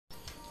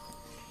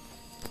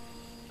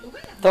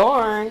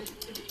Thorn.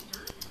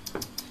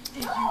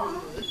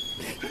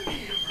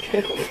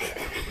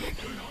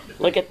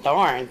 Look at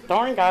Thorn.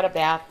 Thorn got a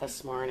bath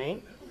this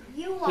morning.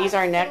 He's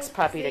our next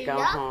puppy to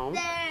go home.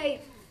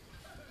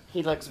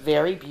 He looks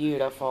very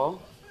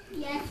beautiful.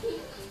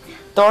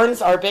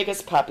 Thorn's our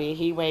biggest puppy.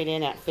 He weighed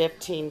in at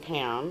 15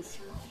 pounds.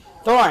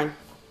 Thorn.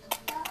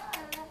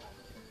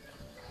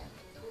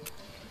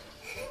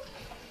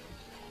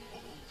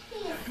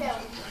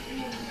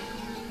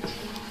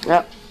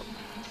 Yep.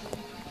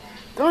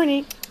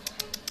 Thorny.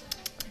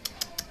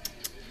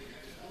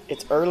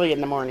 It's early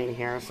in the morning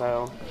here,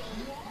 so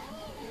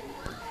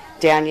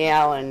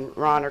Danielle and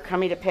Ron are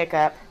coming to pick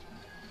up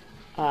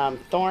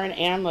Thorn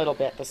and Little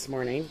Bit this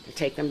morning to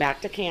take them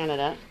back to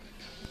Canada.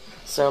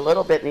 So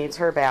Little Bit needs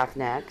her bath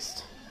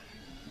next.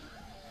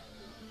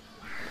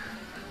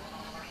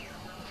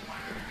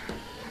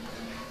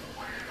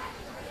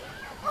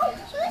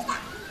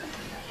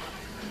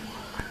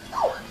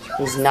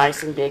 He's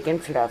nice and big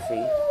and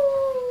fluffy.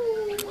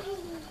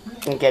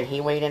 Again,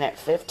 he weighed in at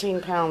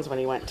 15 pounds when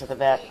he went to the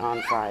vet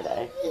on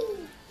Friday.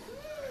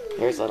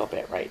 Here's a Little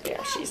Bit right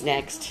there. She's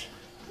next.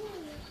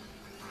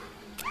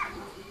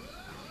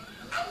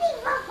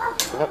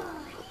 Yep.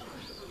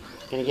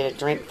 Gonna get a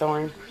drink,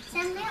 Thorn?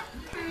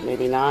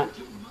 Maybe not.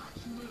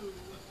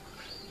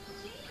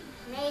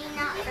 Maybe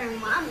not for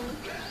Mommy.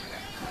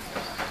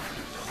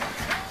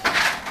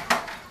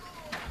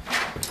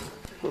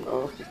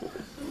 Oh.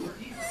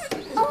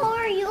 Oh,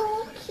 are you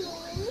okay?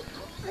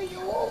 Are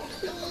you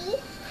okay?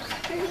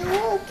 Are you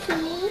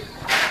okay?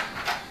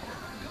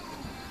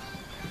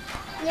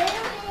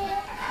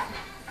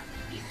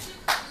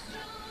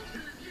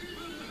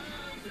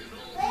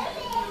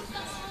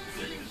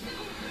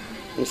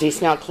 Does he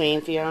smell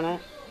clean, Fiona?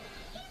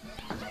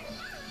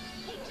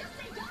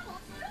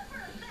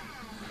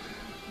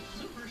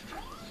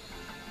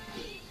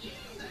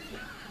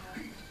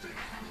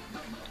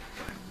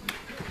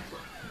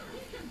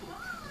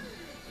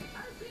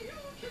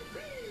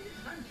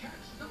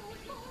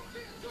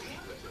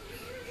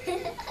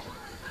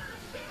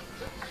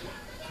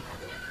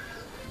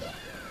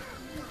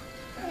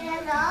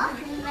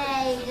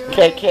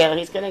 Okay, Kayla,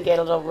 he's going to get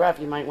a little rough.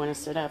 You might want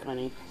to sit up,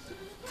 honey.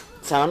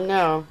 Tell him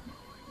no.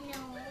 No.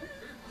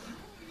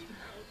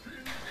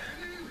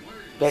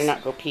 Better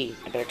not go pee.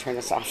 I better turn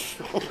this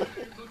off.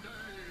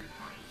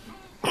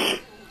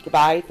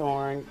 Goodbye,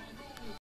 Thorn.